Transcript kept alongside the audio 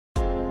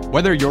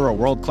Whether you're a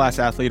world-class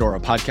athlete or a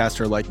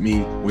podcaster like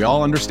me, we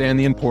all understand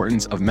the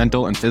importance of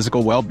mental and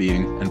physical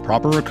well-being and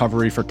proper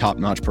recovery for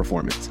top-notch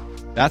performance.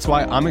 That's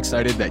why I'm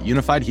excited that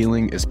Unified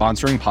Healing is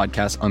sponsoring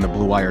podcasts on the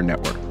Blue Wire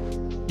Network.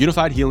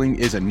 Unified Healing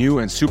is a new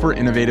and super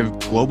innovative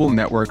global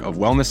network of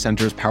wellness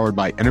centers powered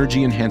by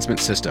Energy Enhancement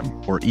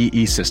System, or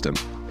EE System.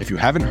 If you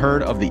haven't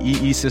heard of the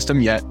EE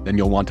System yet, then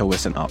you'll want to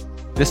listen up.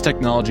 This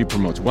technology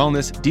promotes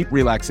wellness, deep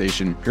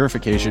relaxation,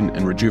 purification,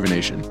 and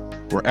rejuvenation.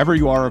 Wherever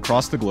you are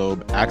across the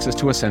globe, access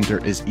to a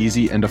center is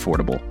easy and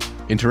affordable.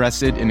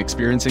 Interested in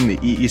experiencing the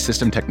EE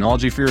System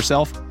technology for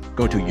yourself?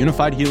 Go to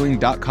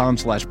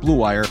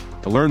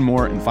unifiedhealing.com/bluewire to learn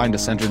more and find a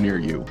center near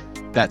you.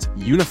 That's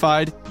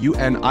unified,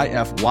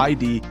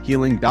 UNIFYD,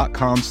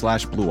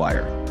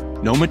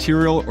 healing.com/bluewire. No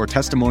material or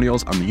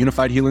testimonials on the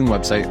Unified Healing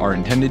website are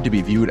intended to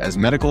be viewed as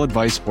medical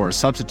advice or a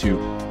substitute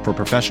for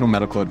professional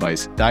medical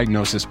advice,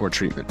 diagnosis, or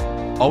treatment.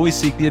 Always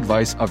seek the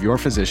advice of your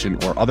physician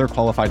or other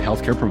qualified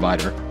healthcare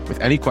provider with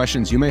any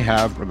questions you may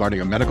have regarding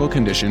a medical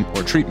condition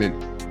or treatment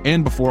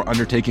and before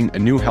undertaking a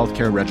new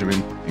healthcare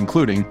regimen,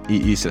 including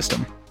EE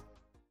System.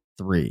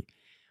 3.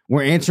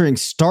 We're answering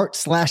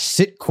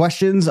start/sit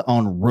questions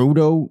on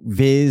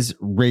RotoViz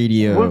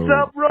Radio. What's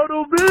up,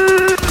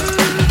 RotoViz?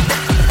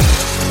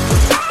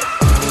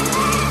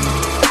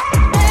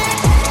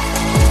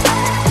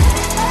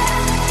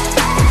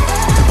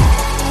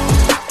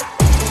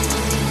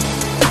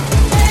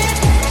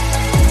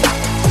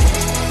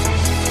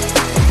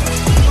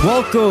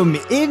 Welcome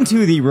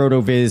into the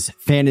RotoViz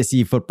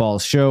Fantasy Football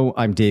Show.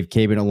 I'm Dave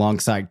Cabin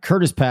alongside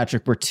Curtis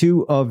Patrick. We're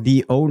two of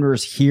the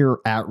owners here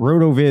at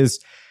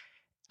RotoViz.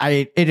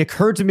 It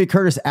occurred to me,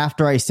 Curtis,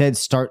 after I said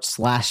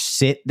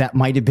start/sit, that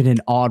might have been an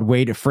odd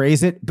way to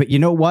phrase it. But you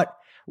know what?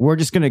 We're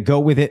just going to go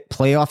with it.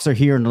 Playoffs are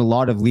here in a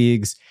lot of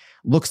leagues.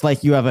 Looks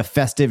like you have a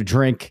festive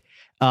drink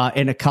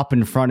in a cup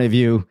in front of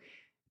you.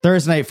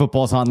 Thursday Night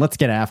Football's on. Let's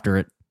get after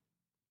it.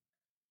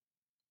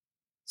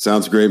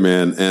 Sounds great,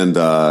 man. And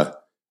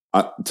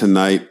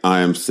tonight I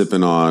am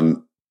sipping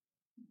on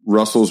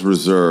Russell's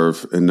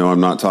Reserve. And no,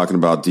 I'm not talking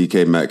about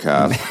DK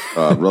Metcalf.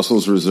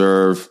 Russell's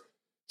Reserve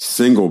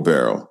single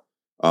barrel.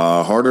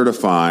 Harder to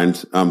find.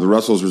 The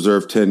Russell's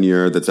Reserve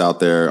 10-year that's out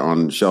there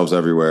on shelves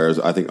everywhere is,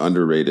 I think,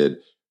 underrated.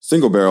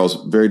 Single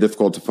barrels, very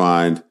difficult to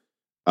find,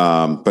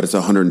 but it's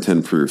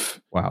 110 proof.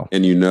 Wow.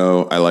 And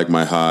I like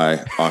my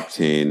high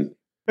octane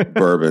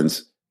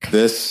bourbons.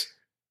 This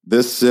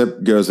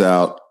sip goes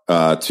out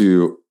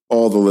to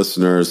all the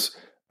listeners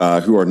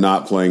who are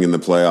not playing in the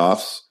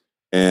playoffs.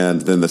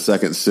 And then the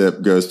second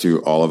sip goes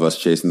to all of us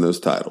chasing those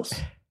titles.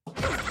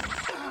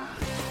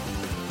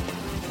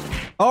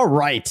 All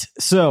right.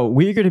 So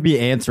we're going to be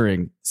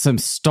answering some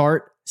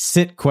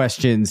start/sit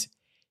questions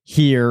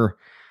here.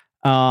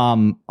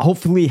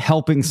 Hopefully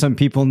helping some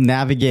people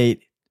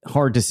navigate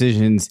hard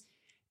decisions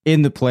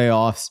in the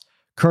playoffs.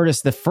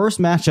 Curtis, the first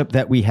matchup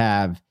that we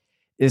have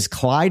is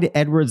Clyde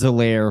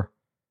Edwards-Helaire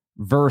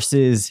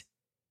versus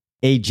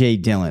A.J.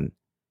 Dillon.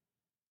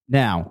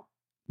 Now,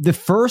 the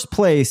first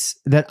place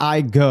that I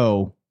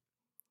go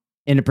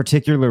in a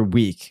particular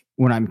week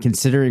when I'm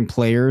considering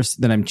players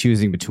that I'm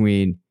choosing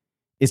between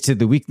is to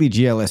the weekly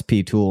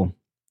GLSP tool.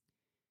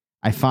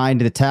 I find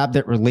the tab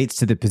that relates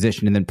to the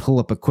position and then pull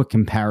up a quick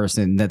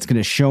comparison that's going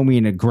to show me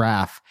in a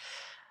graph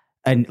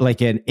and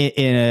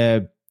in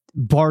a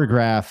bar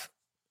graph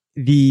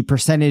the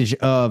percentage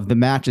of the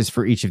matches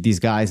for each of these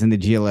guys in the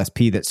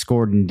GLSP that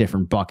scored in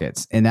different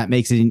buckets. And that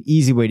makes it an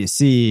easy way to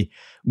see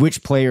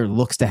which player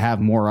looks to have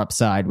more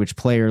upside, which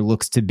player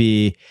looks to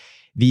be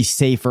the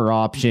safer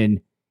option.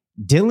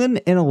 Dillon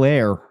and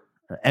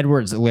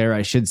Edwards-Helaire,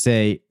 I should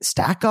say,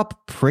 stack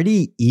up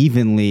pretty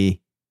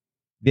evenly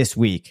this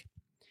week.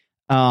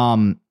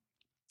 Like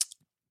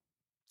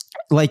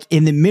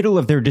in the middle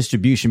of their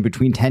distribution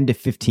between 10 to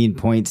 15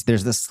 points,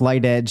 there's the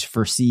slight edge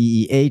for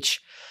CEH.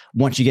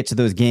 Once you get to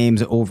those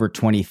games over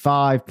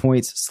 25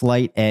 points,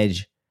 slight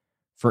edge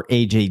for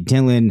AJ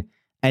Dillon.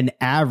 An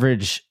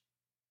average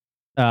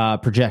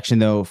projection,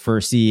 though,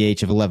 for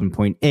CEH of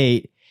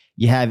 11.8.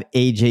 You have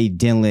AJ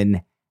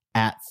Dillon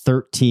at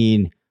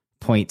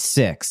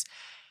 13.6.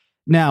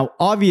 Now,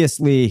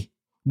 obviously,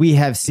 we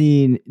have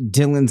seen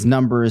Dillon's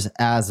numbers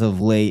as of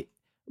late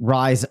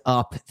rise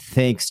up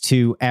thanks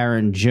to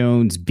Aaron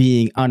Jones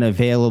being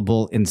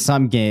unavailable in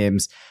some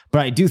games.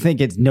 But I do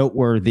think it's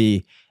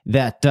noteworthy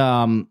that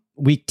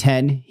week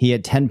 10, he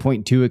had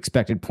 10.2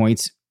 expected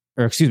points,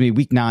 or excuse me,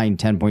 week 9,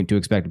 10.2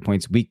 expected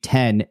points, week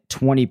 10,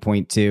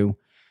 20.2,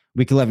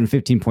 week 11,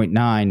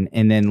 15.9,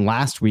 and then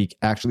last week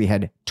actually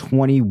had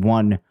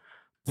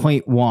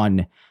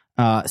 21.1.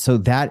 So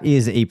that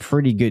is a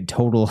pretty good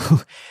total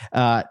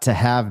to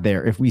have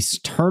there. If we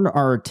turn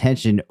our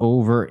attention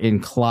over in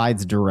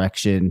Clyde's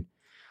direction,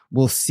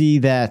 we'll see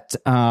that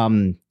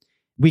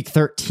week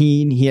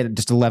 13, he had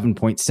just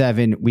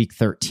 11.7. Week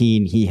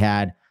 13, he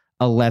had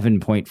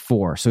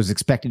 11.4. So his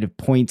expected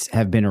points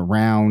have been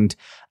around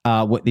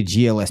what the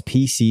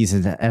GLSP sees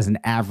as an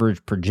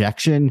average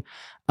projection.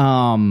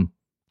 I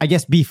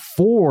guess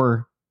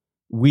before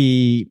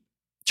we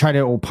try to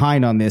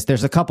opine on this,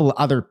 there's a couple of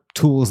other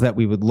tools that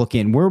we would look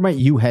in. Where might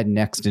you head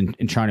next in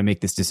trying to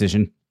make this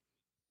decision?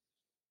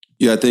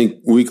 Yeah, I think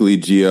weekly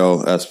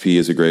GLSP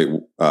is a great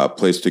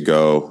place to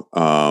go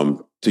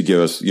to give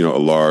us, a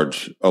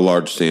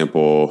large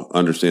sample,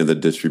 understand the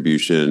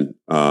distribution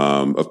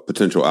of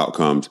potential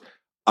outcomes.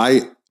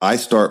 I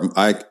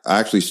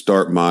actually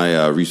start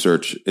my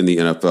research in the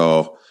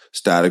NFL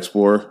Stat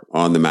Explorer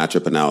on the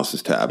matchup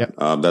analysis tab. Yep.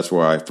 That's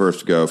where I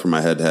first go for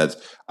my head-to-heads.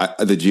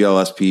 The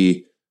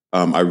GLSP,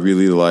 I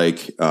really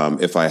like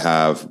if I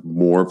have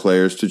more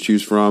players to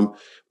choose from,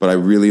 but I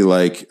really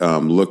like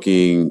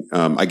looking,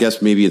 I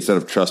guess maybe instead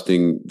of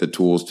trusting the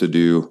tools to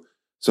do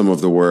some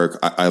of the work,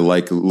 I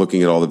like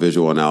looking at all the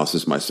visual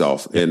analysis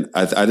myself. Yep. And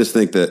I just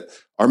think that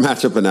our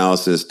matchup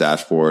analysis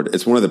dashboard,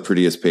 it's one of the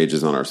prettiest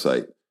pages on our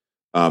site.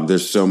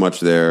 There's so much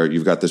there.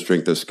 You've got the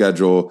strength of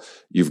schedule.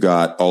 You've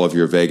got all of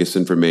your Vegas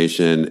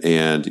information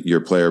and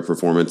your player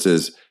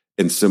performances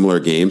in similar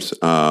games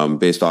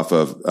based off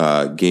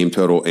of game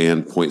total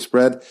and point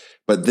spread.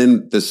 But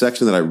then the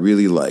section that I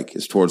really like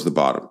is towards the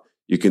bottom.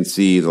 You can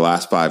see the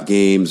last 5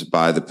 games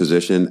by the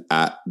position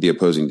at the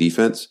opposing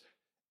defense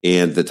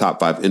and the top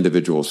 5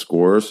 individual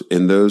scores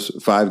in those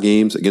 5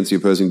 games against the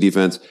opposing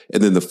defense,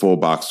 and then the full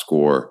box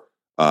score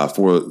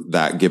for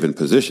that given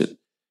position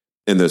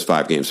in those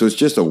 5 games. So it's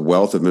just a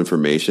wealth of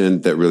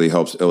information that really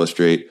helps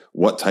illustrate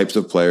what types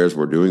of players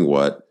were doing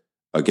what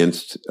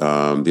against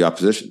the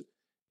opposition.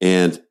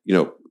 And,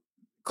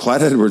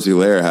 Clyde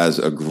Edwards-Helaire has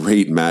a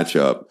great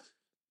matchup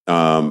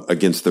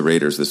against the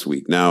Raiders this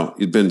week. Now,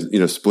 he'd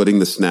been, splitting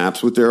the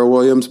snaps with Darrell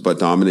Williams, but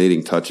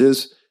dominating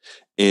touches.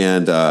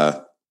 And,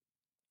 I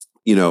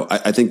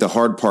think the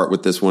hard part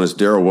with this one is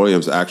Darrell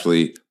Williams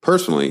actually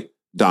personally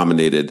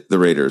dominated the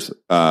Raiders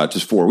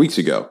just 4 weeks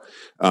ago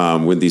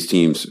when these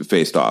teams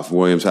faced off.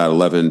 Williams had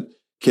 11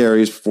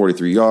 carries for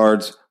 43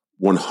 yards,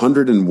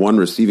 101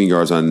 receiving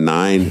yards on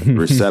 9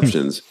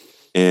 receptions,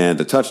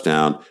 and a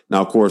touchdown.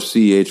 Now, of course,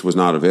 CEH was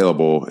not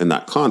available in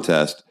that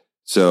contest.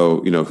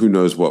 So, who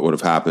knows what would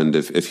have happened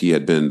if he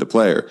had been the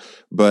player.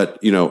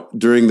 But,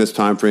 during this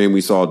time frame,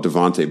 we saw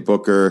Devontae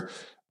Booker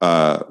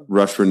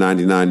rush for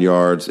 99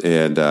 yards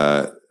and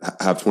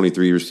have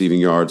 23 receiving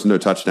yards, no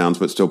touchdowns,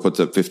 but still puts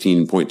up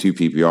 15.2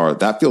 PPR.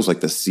 That feels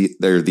like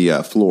they're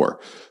the floor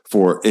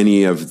for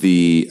any of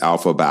the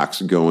alpha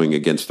backs going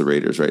against the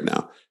Raiders right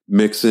now.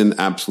 Mixon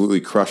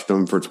absolutely crushed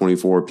them for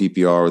 24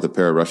 PPR with a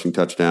pair of rushing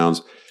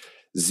touchdowns.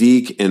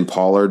 Zeke and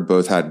Pollard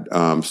both had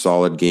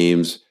solid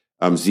games.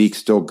 Zeke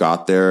still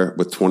got there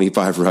with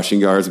 25 rushing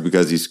yards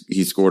because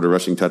he scored a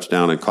rushing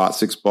touchdown and caught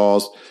 6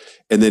 balls.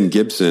 And then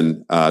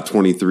Gibson,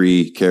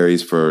 23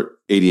 carries for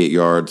 88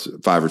 yards,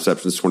 5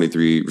 receptions,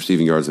 23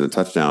 receiving yards, and a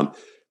touchdown.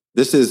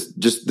 This is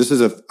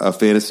a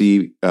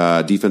fantasy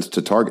defense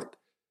to target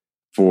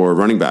for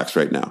running backs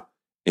right now.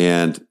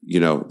 And,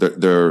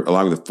 they're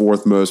allowing the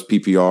 4th most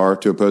PPR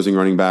to opposing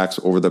running backs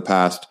over the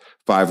past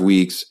 5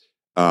 weeks.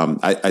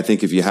 I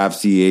think if you have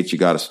CEH, you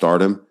got to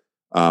start him.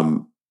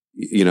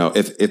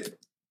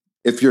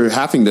 If you're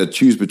having to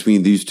choose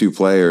between these 2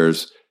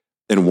 players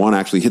and one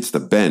actually hits the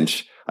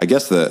bench, I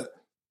guess the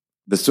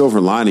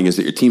silver lining is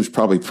that your team's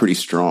probably pretty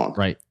strong.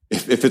 Right.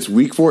 If it's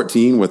week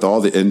 14 with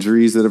all the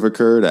injuries that have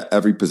occurred at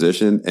every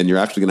position and you're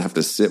actually going to have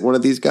to sit one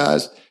of these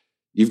guys,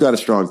 you've got a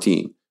strong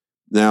team.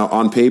 Now,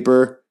 on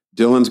paper,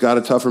 Dylan's got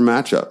a tougher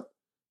matchup.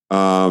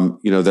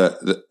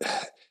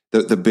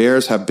 The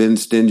Bears have been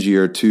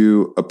stingier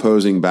to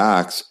opposing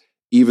backs,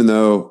 even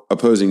though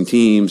opposing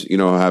teams,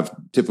 have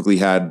typically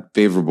had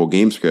favorable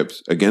game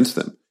scripts against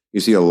them. You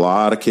see a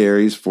lot of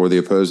carries for the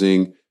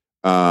opposing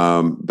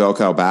bell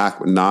cow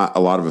back, not a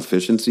lot of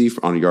efficiency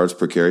on a yards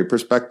per carry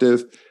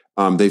perspective.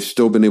 They've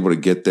still been able to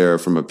get there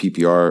from a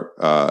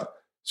PPR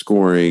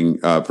scoring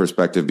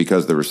perspective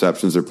because the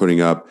receptions they're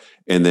putting up.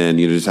 And then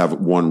you just have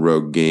one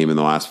rogue game in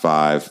the last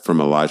 5 from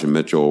Elijah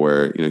Mitchell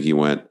where, he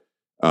went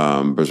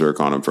berserk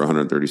on him for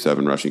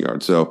 137 rushing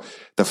yards. So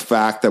the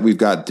fact that we've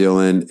got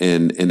Dylan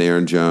and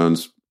Aaron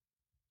Jones,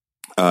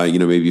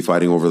 maybe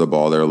fighting over the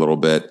ball there a little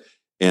bit,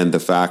 and the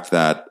fact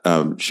that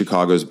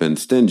Chicago's been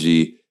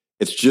stingy,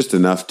 it's just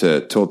enough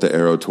to tilt the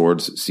arrow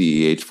towards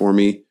CEH for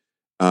me.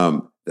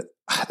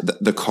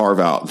 The carve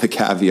out, the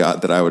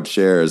caveat that I would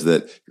share is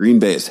that Green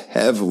Bay is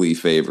heavily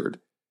favored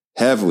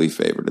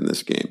in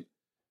this game.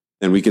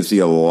 And we could see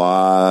a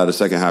lot of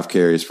second half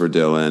carries for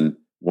Dylan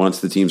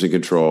once the team's in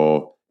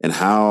control. And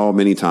how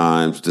many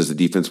times does the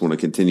defense want to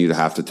continue to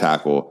have to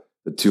tackle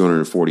the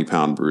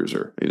 240-pound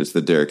bruiser? I mean, it's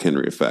the Derrick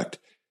Henry effect.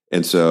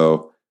 And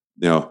so,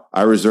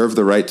 I reserve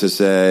the right to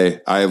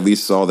say I at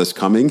least saw this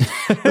coming,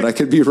 but I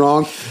could be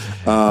wrong.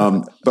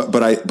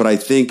 But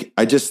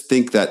I just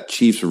think that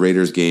Chiefs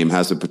Raiders game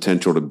has the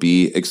potential to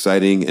be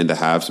exciting and to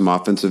have some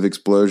offensive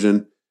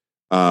explosion.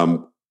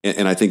 And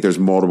I think there's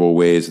multiple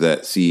ways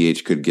that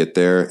CEH could get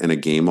there in a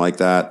game like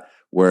that.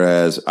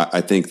 Whereas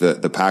I think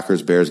that the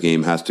Packers-Bears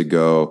game has to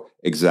go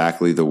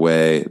exactly the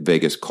way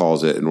Vegas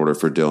calls it in order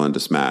for Dylan to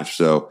smash.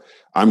 So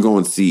I'm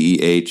going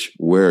CEH.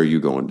 Where are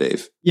you going,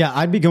 Dave? Yeah,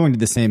 I'd be going to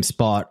the same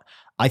spot.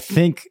 I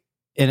think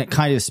and it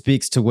kind of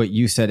speaks to what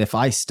you said. If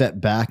I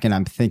step back and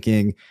I'm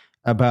thinking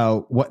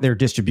about what their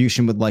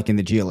distribution would like in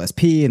the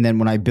GLSP, and then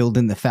when I build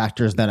in the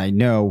factors that I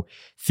know,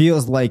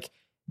 feels like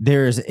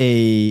there's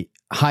a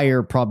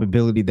higher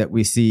probability that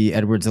we see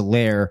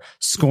Edwards-Helaire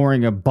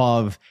scoring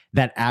above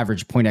that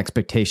average point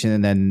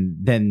expectation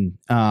than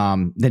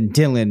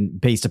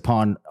Dylan, based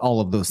upon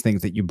all of those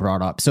things that you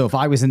brought up. So if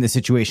I was in this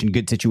situation,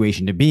 good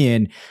situation to be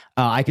in,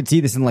 I could see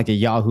this in like a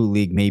Yahoo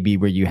league, maybe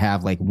where you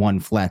have like one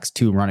flex,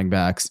 two running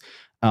backs,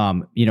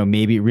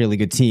 maybe a really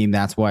good team.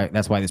 That's why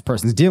this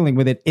person's dealing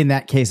with it. In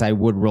that case, I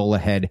would roll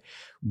ahead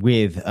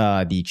with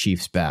the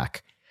Chiefs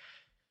back.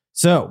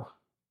 So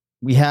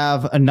we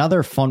have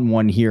another fun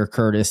one here,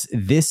 Curtis.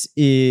 This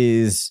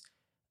is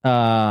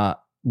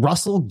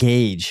Russell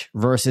Gage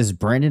versus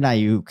Brandon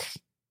Ayuk.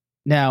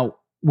 Now,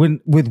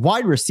 with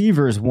wide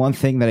receivers, one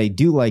thing that I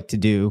do like to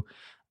do,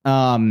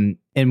 and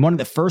one of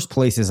the first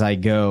places I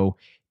go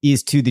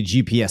is to the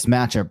GPS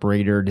matchup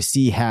rater to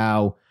see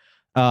how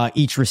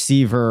each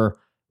receiver,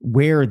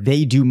 where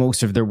they do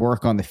most of their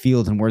work on the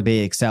field and where they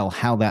excel,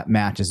 how that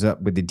matches up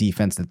with the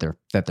defense that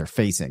they're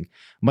facing.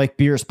 Mike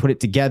Beers put it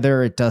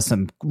together. It does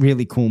some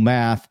really cool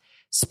math,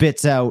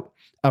 spits out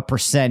a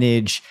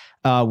percentage,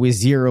 with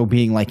 0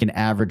 being like an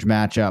average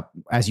matchup.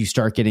 As you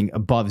start getting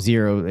above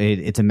 0,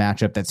 it's a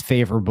matchup that's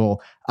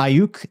favorable.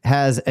 Ayuk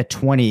has a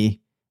 20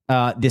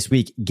 this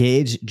week.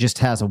 Gage just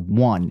has a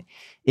 1.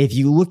 If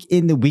you look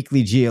in the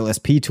weekly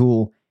GLSP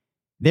tool,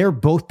 they're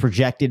both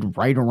projected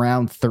right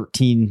around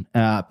 13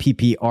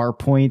 PPR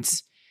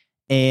points,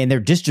 and their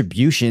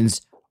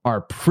distributions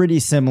are pretty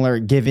similar,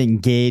 giving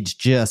Gage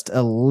just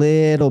a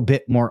little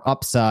bit more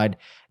upside.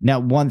 Now,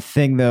 one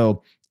thing,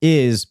 though,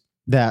 is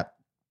that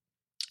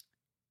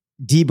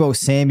Deebo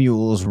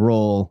Samuel's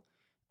role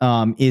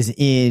is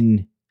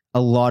in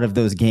a lot of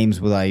those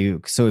games with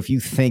Ayuk. So if you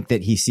think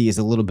that he sees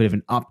a little bit of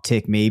an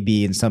uptick,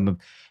 maybe in some of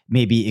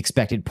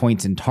expected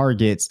points and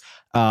targets,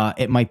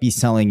 it might be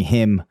selling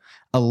him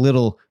a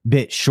little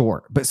bit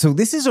short. But so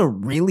this is a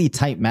really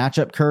tight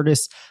matchup,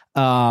 Curtis.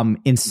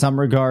 In some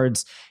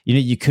regards,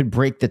 you could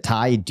break the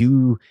tie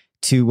due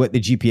to what the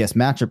GPS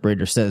matchup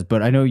rater says,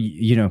 but I know,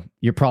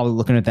 you're probably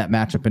looking at that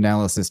matchup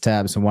analysis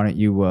tab. So why don't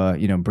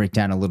you, break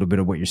down a little bit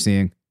of what you're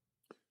seeing?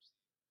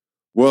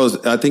 Well,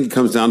 I think it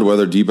comes down to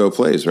whether Deebo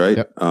plays, right?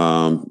 Yep.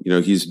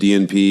 He's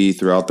DNP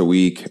throughout the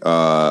week.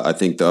 I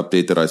think the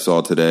update that I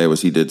saw today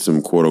was he did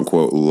some quote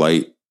unquote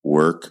light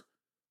work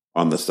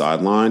on the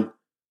sideline.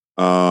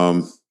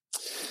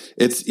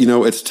 It's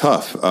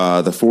tough.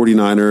 The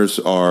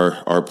 49ers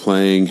are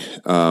playing,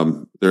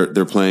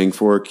 they're playing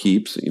for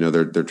keeps.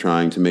 They're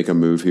trying to make a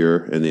move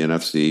here in the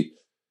NFC,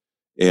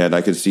 and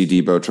I could see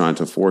Deebo trying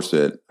to force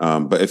it.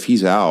 But if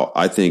he's out,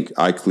 I think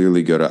I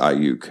clearly go to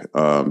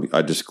Ayuk.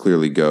 I just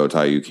clearly go to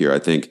Ayuk here. I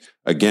think,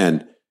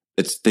 again,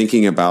 it's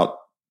thinking about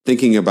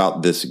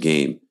this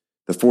game.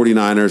 The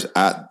 49ers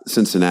at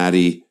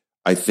Cincinnati,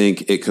 I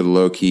think it could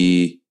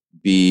low-key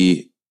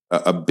be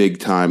a big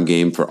time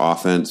game for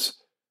offense.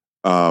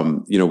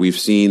 We've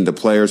seen the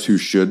players who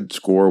should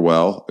score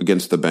well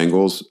against the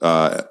Bengals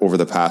over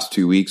the past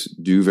 2 weeks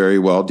do very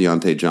well.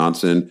 Deontay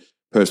Johnson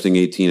posting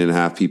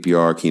 18.5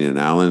 PPR, Keenan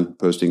Allen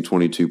posting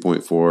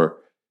 22.4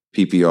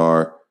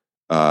 PPR.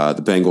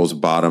 The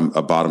Bengals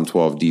bottom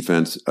 12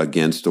 defense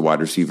against the wide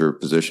receiver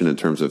position in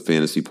terms of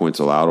fantasy points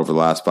allowed over the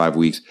last 5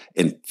 weeks,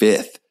 and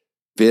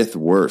fifth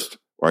worst,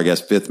 or I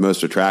guess fifth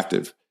most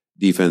attractive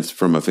defense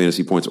from a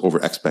fantasy points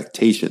over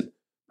expectation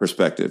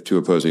perspective to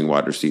opposing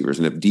wide receivers.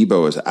 And if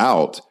Deebo is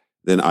out,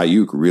 then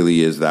Ayuk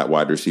really is that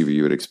wide receiver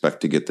you would expect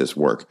to get this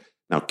work.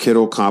 Now,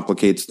 Kittle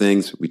complicates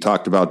things. We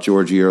talked about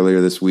Georgie earlier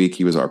this week.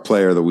 He was our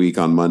player of the week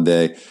on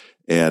Monday.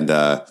 And,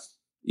 that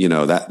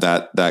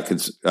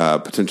could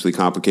potentially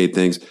complicate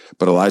things.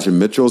 But Elijah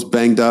Mitchell's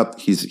banged up.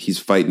 He's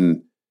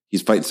fighting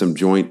some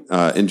joint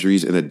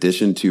injuries in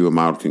addition to a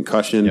mild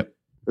concussion. Yep.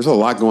 There's a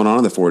lot going on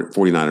in the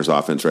 49ers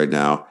offense right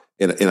now.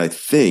 And I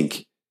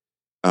think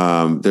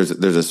there's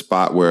a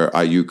spot where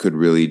Ayuk could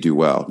really do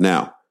well.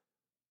 Now,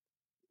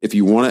 if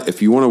you want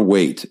to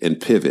wait and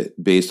pivot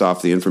based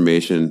off the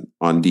information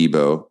on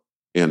Deebo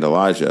and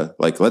Elijah,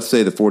 like let's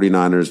say the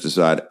 49ers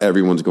decide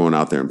everyone's going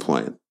out there and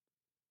playing.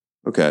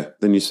 Okay,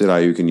 then you sit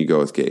Ayuk and you go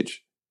with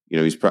Gage.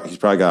 He's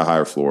probably got a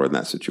higher floor in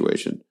that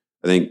situation.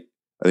 I think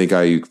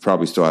Ayuk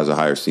probably still has a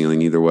higher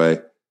ceiling either way.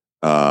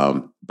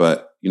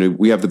 But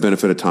we have the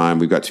benefit of time.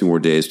 We've got 2 more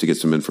days to get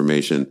some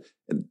information,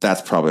 and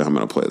that's probably how I'm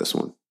going to play this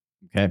one.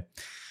 Okay.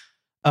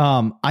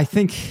 I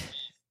think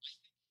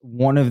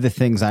one of the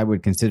things I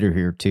would consider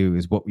here too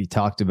is what we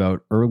talked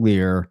about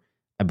earlier.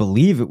 I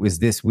believe it was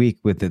this week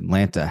with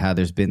Atlanta, how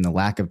there's been the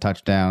lack of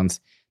touchdowns.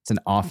 It's an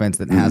offense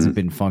that hasn't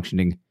been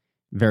functioning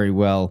very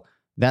well.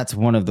 That's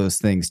one of those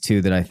things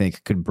too that I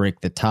think could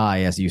break the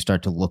tie as you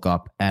start to look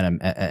up at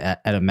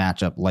a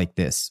matchup like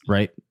this,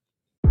 right?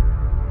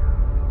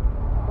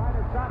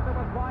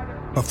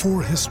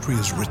 Before history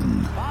is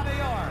written,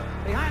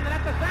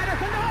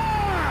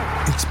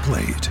 it's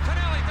played.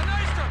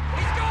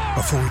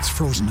 Before it's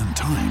frozen in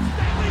time,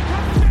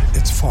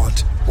 it's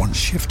fought one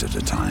shift at a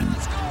time.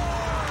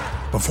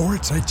 Before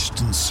it's etched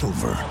in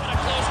silver,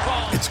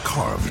 it's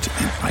carved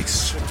in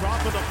ice.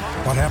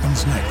 What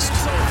happens next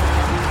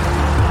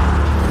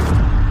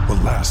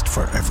will last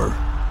forever.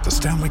 The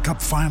Stanley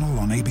Cup Final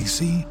on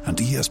ABC and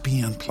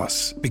ESPN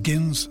Plus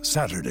begins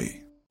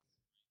Saturday.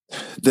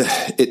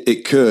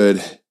 It could.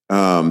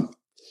 The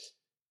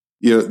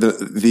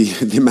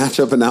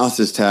matchup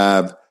analysis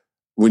tab,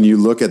 when you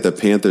look at the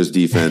Panthers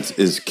defense,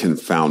 is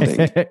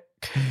confounding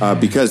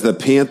because the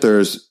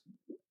Panthers,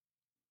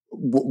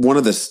 one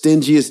of the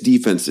stingiest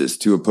defenses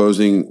to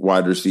opposing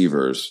wide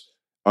receivers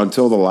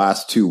until the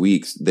last 2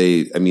 weeks.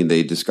 They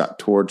just got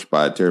torched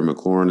by Terry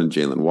McLaurin and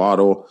Jalen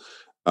Waddle.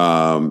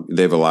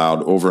 They've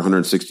allowed over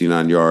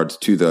 169 yards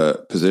to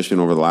the position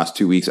over the last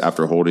 2 weeks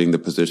after holding the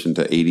position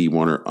to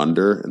 81 or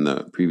under in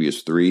the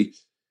previous 3.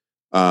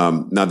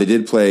 Now they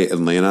did play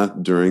Atlanta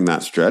during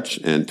that stretch,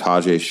 and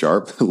Tajay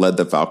Sharp led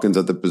the Falcons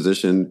at the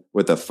position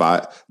with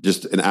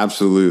just an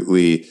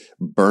absolutely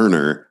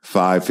burner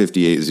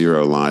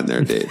 5.58-0 line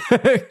there, Dave.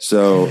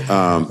 So,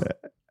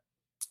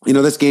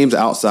 this game's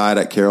outside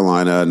at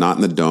Carolina, not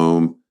in the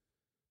Dome.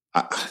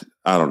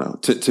 I don't know.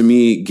 To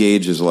me,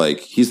 Gage is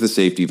like, he's the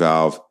safety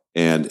valve.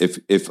 And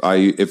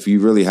if you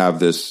really have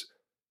this,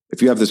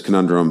 if you have this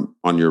conundrum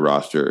on your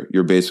roster,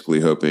 you're basically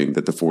hoping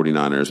that the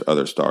 49ers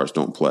other stars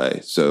don't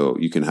play, so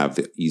you can have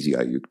the easy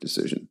Ayuk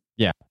decision.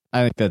 Yeah,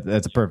 I think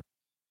that's a perfect.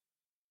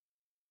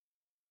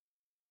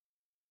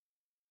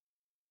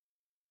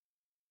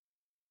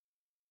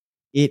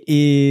 It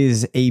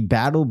is a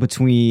battle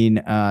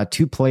between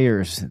two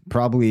players,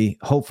 probably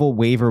hopeful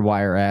waiver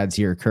wire ads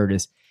here,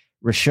 Curtis.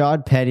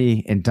 Rashad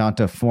Penny and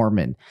D'Onta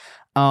Foreman.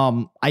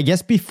 I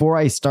guess before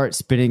I start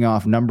spitting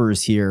off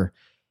numbers here,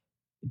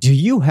 do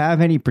you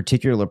have any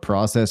particular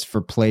process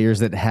for players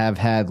that have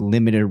had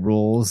limited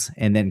roles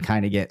and then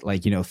kind of get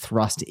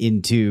thrust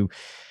into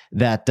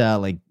that,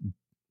 for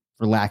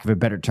lack of a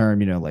better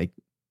term,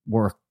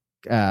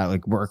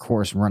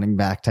 workhorse running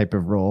back type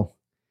of role?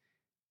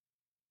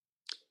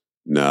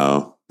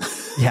 No.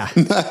 Yeah.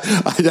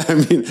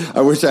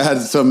 I wish I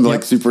had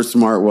some super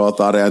smart, well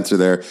thought answer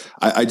there.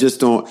 I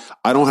don't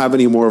have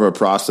any more of a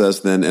process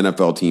than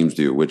NFL teams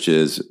do, which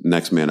is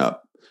next man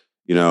up.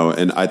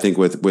 And I think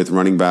with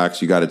running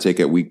backs, you got to take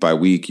it week by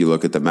week. You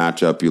look at the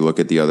matchup, you look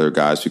at the other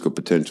guys who could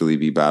potentially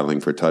be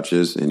battling for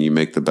touches, and you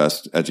make the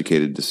best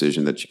educated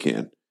decision that you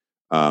can.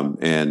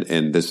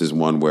 And this is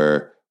one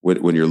where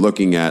when you're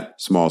looking at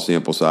small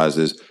sample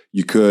sizes,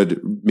 you could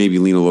maybe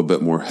lean a little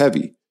bit more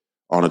heavy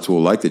on a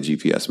tool like the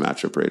GPS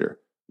matchup rater,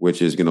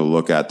 which is going to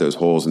look at those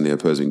holes in the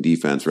opposing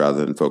defense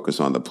rather than focus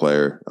on the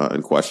player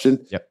in question.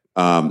 Yep.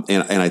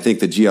 And I think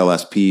the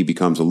GLSP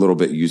becomes a little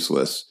bit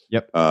useless.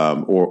 Yep.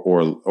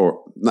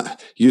 Or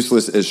not,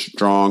 useless is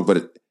strong,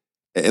 but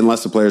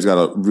unless the player's got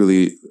a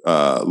really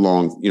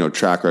long,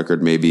 track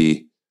record,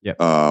 maybe. Yep.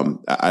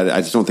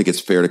 I just don't think it's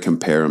fair to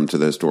compare them to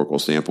the historical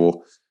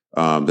sample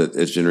that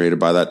is generated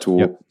by that tool.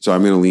 Yep. So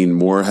I'm going to lean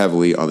more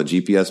heavily on the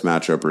GPS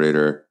matchup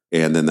rater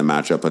and then the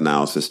matchup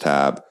analysis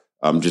tab,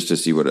 just to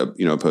see what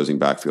opposing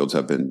backfields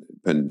have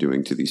been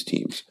doing to these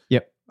teams.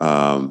 Yep.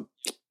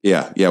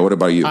 Yeah. What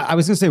about you? I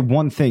was going to say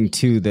one thing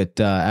too that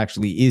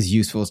actually is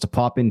useful is to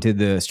pop into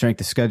the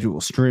Strength of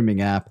Schedule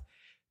streaming app,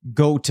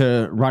 go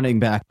to running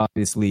back,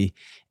 obviously,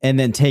 and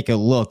then take a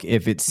look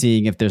if it's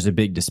seeing if there's a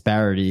big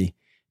disparity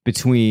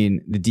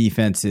between the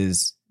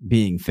defenses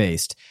being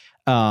faced.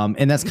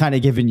 And that's kind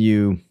of giving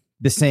you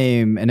the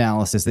same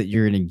analysis that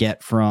you're going to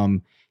get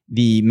from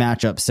the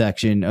matchup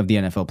section of the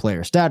NFL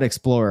Player Stat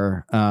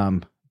Explorer.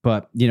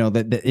 But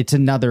that it's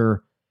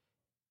another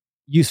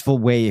useful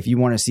way if you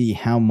want to see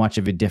how much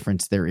of a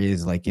difference there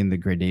is in the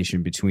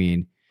gradation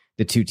between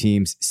the two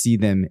teams, see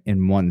them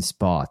in one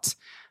spot.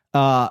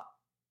 I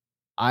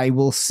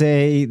will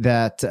say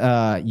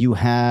that you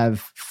have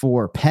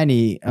for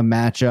Penny a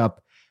matchup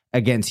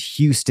against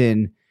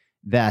Houston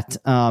that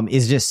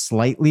is just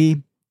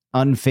slightly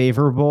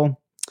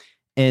unfavorable.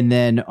 And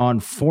then on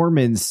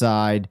Foreman's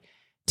side,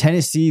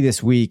 Tennessee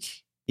this week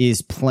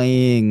is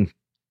playing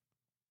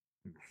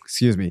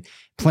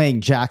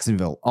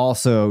Jacksonville,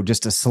 also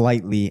just a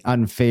slightly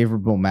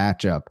unfavorable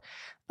matchup.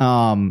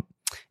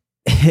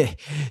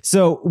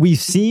 So we've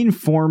seen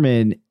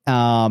Foreman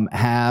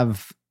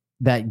have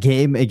that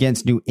game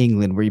against New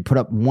England where he put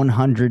up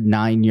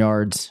 109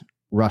 yards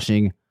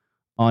rushing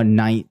on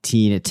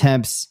 19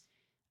 attempts.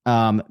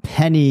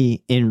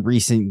 Penny in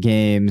recent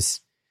games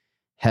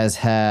has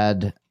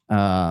had,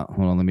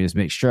 hold on, let me just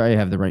make sure I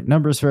have the right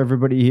numbers for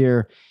everybody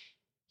here.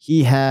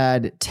 He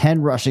had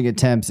 10 rushing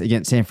attempts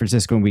against San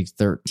Francisco in week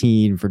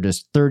 13 for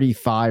just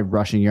 35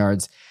 rushing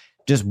yards,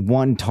 just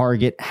one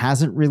target.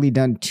 Hasn't really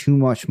done too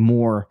much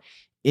more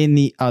in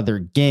the other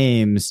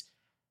games.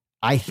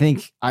 I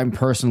think I'm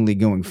personally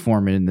going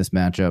Foreman in this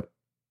matchup.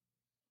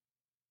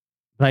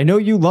 But I know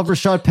you love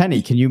Rashad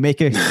Penny. Can you make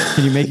a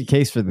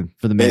case for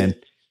the man?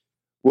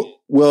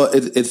 Well,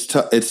 it's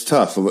tough. It's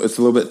tough. It's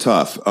a little bit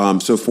tough.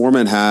 So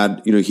Foreman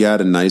had, he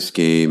had a nice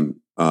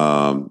game.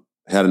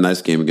 Had a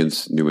nice game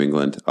against New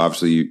England.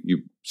 Obviously,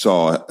 you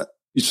saw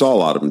a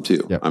lot of them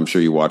too. Yep. I'm sure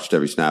you watched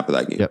every snap of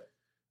that game. Yep.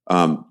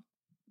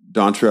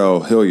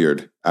 Dontrell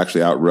Hilliard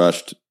actually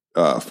outrushed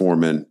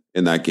Foreman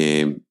in that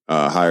game,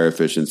 higher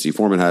efficiency.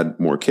 Foreman had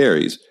more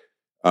carries,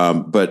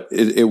 but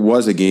it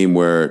was a game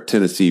where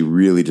Tennessee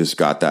really just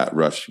got that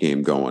rush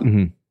game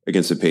going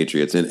against the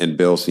Patriots, and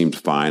Bill seemed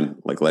fine,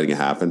 like letting it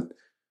happen.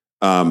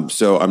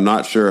 So I'm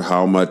not sure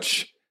how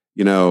much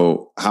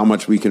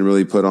we can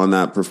really put on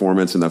that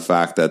performance, and the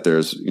fact that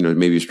there's,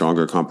 maybe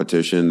stronger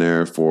competition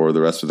there for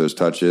the rest of those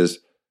touches,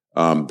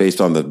 based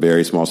on the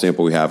very small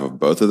sample we have of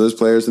both of those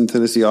players in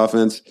Tennessee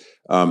offense.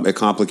 It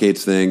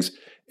complicates things.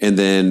 And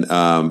then,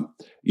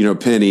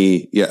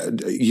 Penny,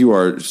 you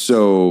are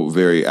so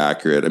very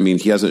accurate. I mean,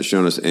 he hasn't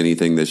shown us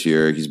anything this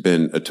year. He's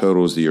been a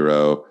total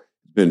zero.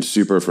 It's been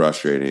super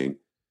frustrating.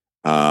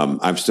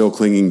 I'm still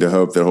clinging to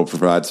hope that he'll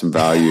provide some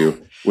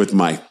value with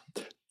my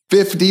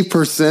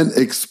 50%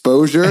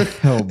 exposure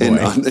in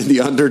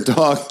the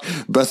Underdog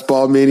Best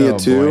Ball Mania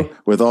 2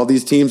 with all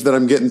these teams that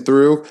I'm getting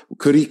through.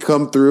 Could he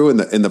come through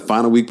in the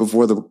final week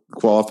before the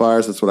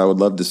qualifiers? That's what I would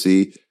love to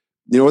see.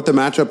 You know what the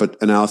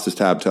matchup analysis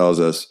tab tells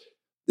us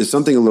is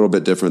something a little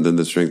bit different than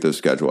the strength of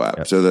schedule app.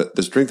 Yep. So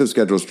the strength of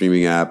schedule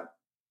streaming app,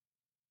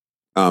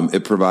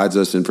 it provides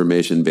us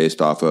information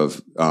based off of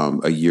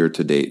a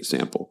year-to-date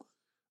sample.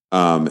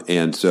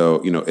 And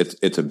so,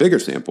 it's a bigger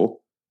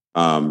sample.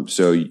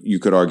 So you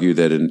could argue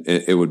that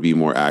it would be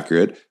more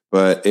accurate,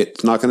 but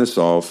it's not going to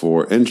solve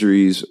for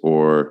injuries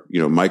or,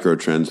 micro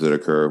trends that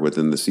occur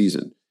within the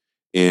season.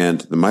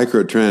 And the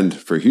micro trend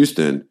for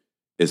Houston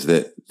is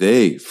that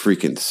they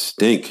freaking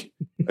stink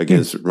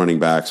against running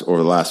backs over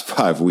the last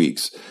 5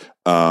 weeks.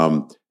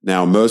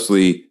 Now,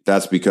 mostly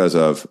that's because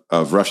of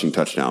rushing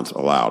touchdowns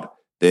allowed.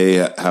 They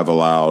have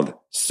allowed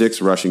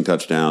 6 rushing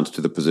touchdowns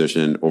to the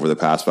position over the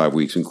past 5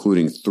 weeks,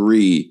 including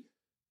 3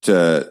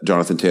 to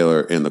Jonathan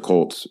Taylor and the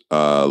Colts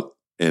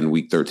in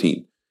week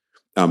 13.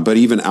 But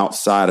even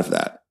outside of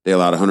that, they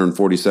allowed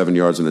 147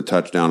 yards and a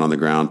touchdown on the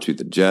ground to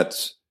the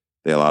Jets.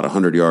 They allowed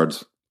 100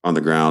 yards on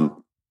the ground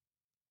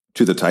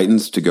to the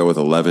Titans to go with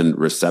 11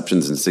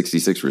 receptions and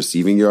 66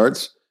 receiving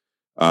yards.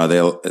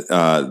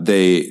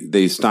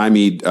 They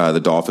stymied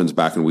the Dolphins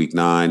back in week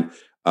 9,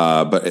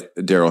 but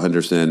Darrell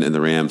Henderson and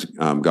the Rams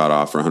got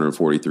off for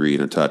 143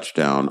 and a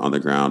touchdown on the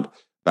ground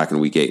back in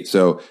week 8.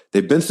 So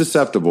they've been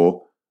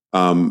susceptible.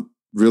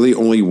 Really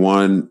only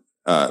one,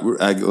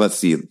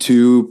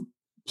 2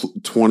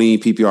 20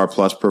 PPR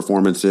plus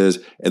performances,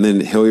 and then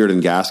Hilliard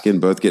and Gaskin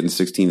both getting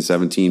 16,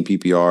 17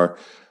 PPR.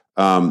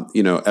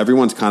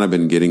 Everyone's kind of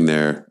been getting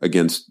there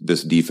against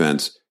this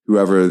defense,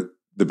 whoever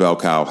the bell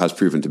cow has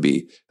proven to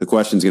be. The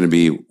question is going to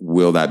be,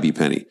 will that be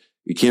Penny?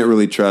 You can't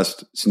really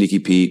trust Sneaky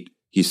Pete.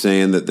 He's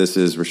saying that this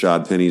is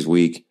Rashad Penny's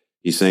week.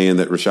 He's saying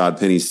that Rashad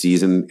Penny's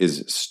season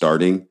is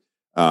starting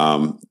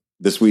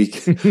this week.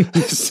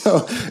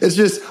 So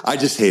I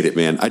just hate it,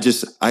 man.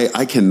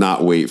 I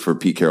cannot wait for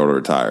Pete Carroll to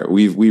retire.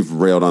 We've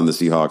railed on the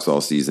Seahawks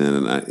all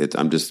season,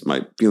 and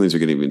my feelings are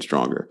getting even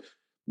stronger.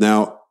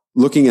 Now,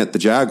 looking at the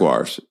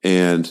Jaguars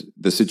and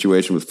the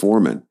situation with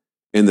Foreman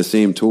and the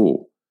same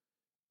tool,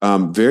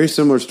 very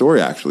similar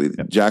story, actually.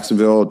 Yep.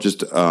 Jacksonville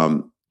just,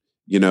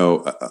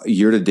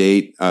 year to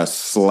date,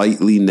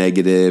 slightly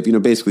negative,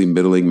 basically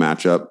middling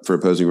matchup for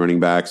opposing running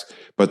backs.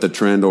 But the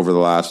trend over the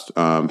last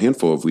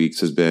handful of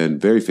weeks has been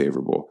very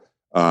favorable.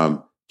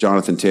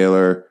 Jonathan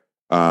Taylor,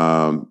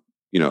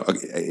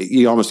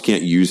 you almost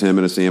can't use him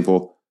in a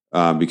sample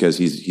because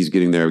he's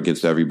getting there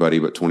against everybody,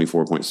 but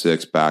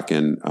 24.6 back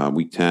in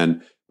week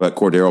 10. But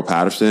Cordero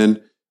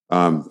Patterson,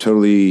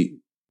 totally,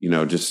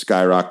 just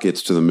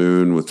skyrockets to the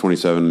moon with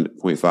 27.5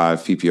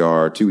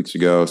 PPR 2 weeks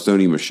ago.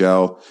 Sony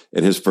Michel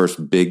in his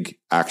first big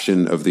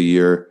action of the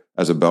year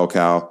as a bell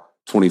cow,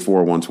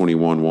 24,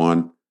 121,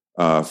 1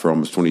 for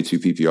almost 22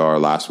 PPR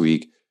last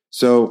week.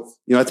 So,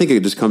 I think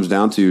it just comes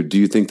down to, do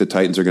you think the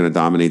Titans are going to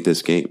dominate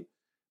this game?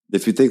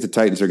 If you think the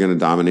Titans are going to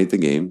dominate the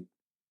game,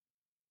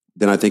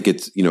 then I think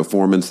it's,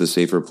 Foreman's the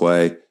safer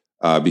play.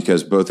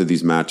 Because both of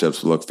these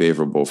matchups look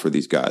favorable for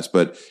these guys.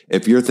 But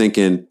if you're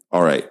thinking,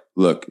 all right,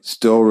 look,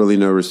 still really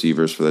no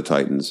receivers for the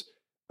Titans,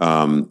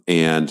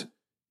 and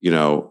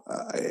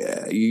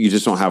you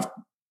just don't have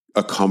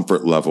a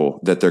comfort level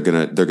that they're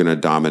gonna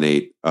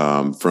dominate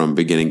from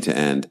beginning to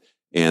end,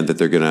 and that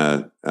they're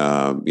gonna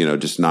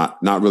just not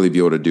really be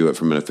able to do it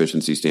from an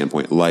efficiency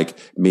standpoint, like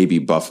maybe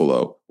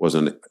Buffalo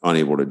wasn't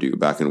unable to do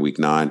back in week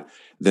 9.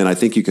 Then I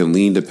think you can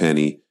lean to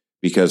Penny,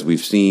 because we've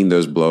seen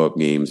those blow-up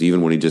games,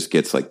 even when he just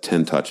gets like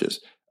 10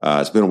 touches.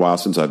 It's been a while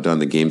since I've done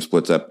the game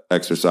splits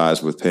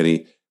exercise with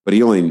Penny, but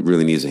he only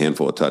really needs a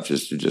handful of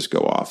touches to just go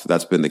off.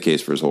 That's been the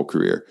case for his whole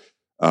career.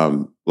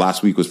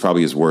 Last week was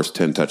probably his worst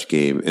 10-touch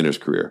game in his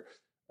career.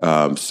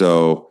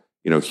 So,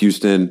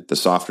 Houston, the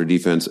softer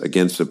defense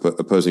against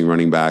opposing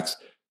running backs,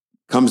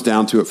 comes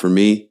down to it for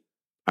me.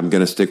 I'm going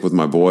to stick with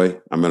my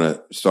boy. I'm going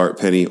to start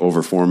Penny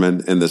over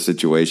Foreman in this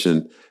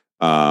situation.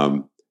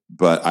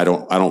 But I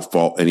don't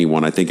fault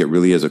anyone. I think it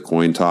really is a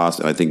coin toss,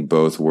 and I think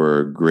both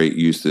were great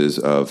uses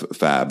of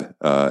Fab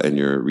in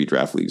your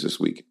redraft leagues this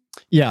week.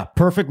 Yeah,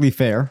 perfectly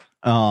fair.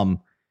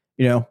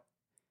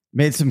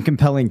 Made some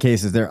compelling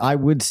cases there. I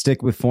would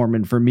stick with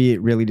Foreman. For me,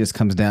 it really just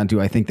comes down to,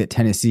 I think that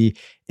Tennessee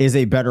is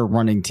a better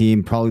running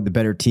team, probably the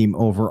better team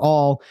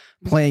overall,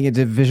 playing a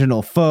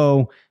divisional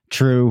foe.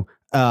 True.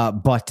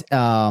 But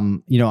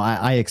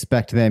I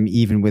expect them,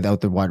 even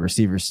without the wide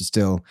receivers, to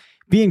still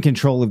be in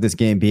control of this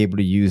game, be able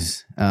to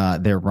use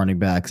their running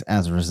backs.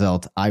 As a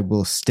result, I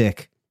will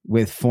stick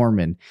with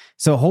Foreman.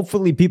 So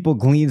hopefully people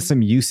glean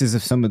some uses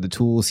of some of the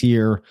tools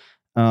here.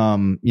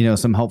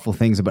 Some helpful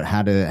things about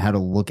how to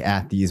look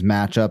at these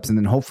matchups, and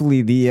then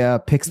hopefully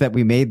the picks that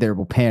we made there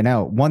will pan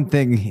out. One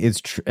thing is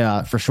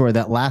for sure,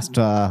 that last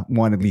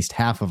one, at least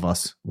half of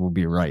us will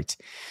be right.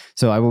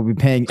 So I will be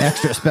paying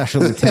extra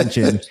special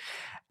attention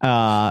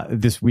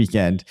this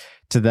weekend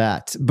to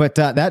that. But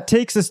that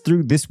takes us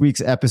through this week's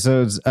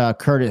episodes.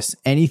 Curtis,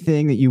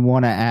 anything that you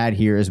want to add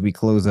here as we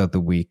close out the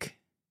week?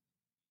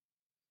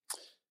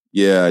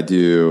 Yeah, I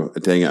do.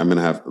 Dang it, I'm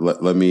gonna have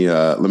let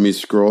me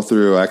scroll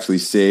through. I actually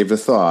saved a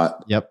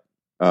thought. Yep.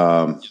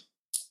 Oh,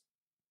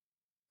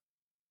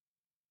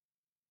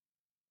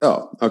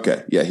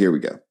 okay. Yeah, here we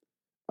go.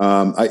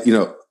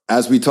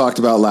 As we talked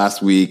about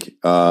last week,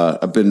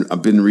 I've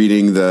been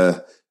reading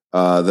the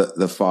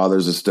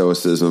fathers of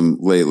Stoicism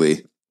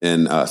lately,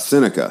 and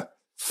Seneca.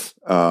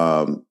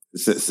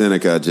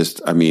 Seneca,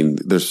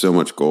 there's so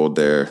much gold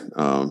there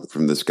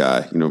from this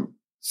guy.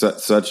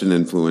 Such an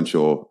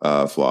influential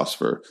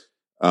philosopher.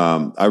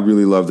 I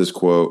really love this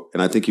quote,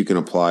 and I think you can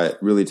apply it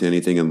really to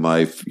anything in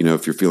life.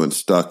 If you're feeling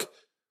stuck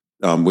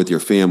with your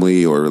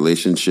family or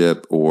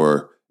relationship,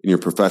 or in your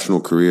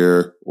professional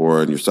career,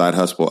 or in your side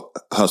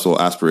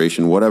hustle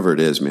aspiration, whatever it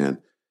is, man.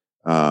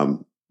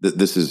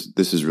 This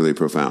is really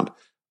profound.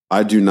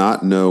 I do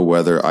not know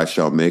whether I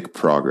shall make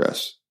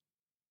progress,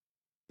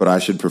 but I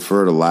should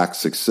prefer to lack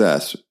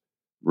success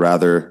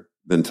rather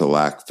than to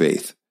lack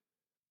faith.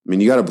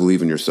 You got to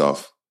believe in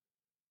yourself.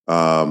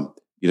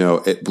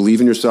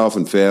 Believe in yourself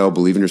and fail,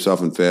 believe in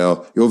yourself and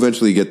fail. You'll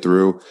eventually get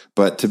through.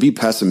 But to be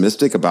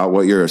pessimistic about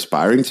what you're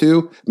aspiring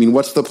to,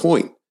 what's the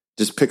point?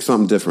 Just pick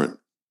something different.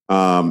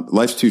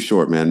 Life's too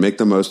short, man. Make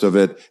the most of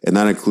it. And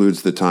that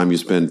includes the time you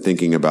spend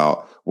thinking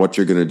about what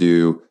you're going to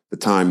do, the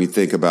time you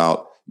think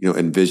about,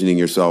 envisioning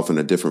yourself in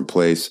a different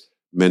place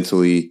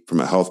mentally,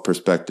 from a health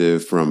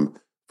perspective, from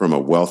a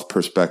wealth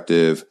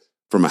perspective,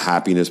 from a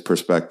happiness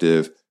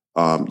perspective.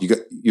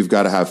 You've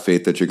got to have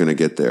faith that you're going to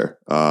get there.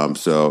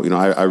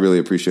 I really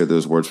appreciate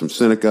those words from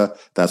Seneca.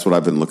 That's what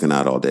I've been looking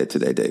at all day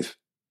today, Dave.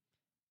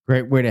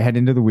 Great way to head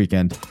into the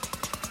weekend.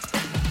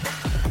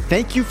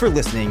 Thank you for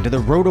listening to the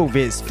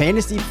RotoViz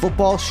Fantasy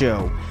Football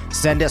Show.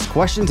 Send us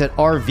questions at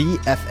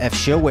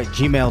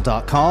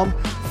rvffshow@gmail.com.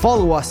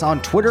 Follow us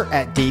on Twitter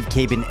at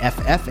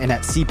DaveCabinFF and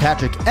at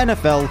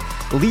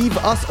CPatrickNFL. Leave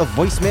us a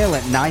voicemail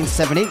at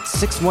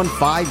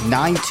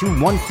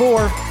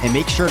 978-615-9214 and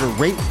make sure to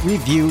rate,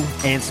 review,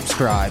 and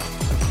subscribe.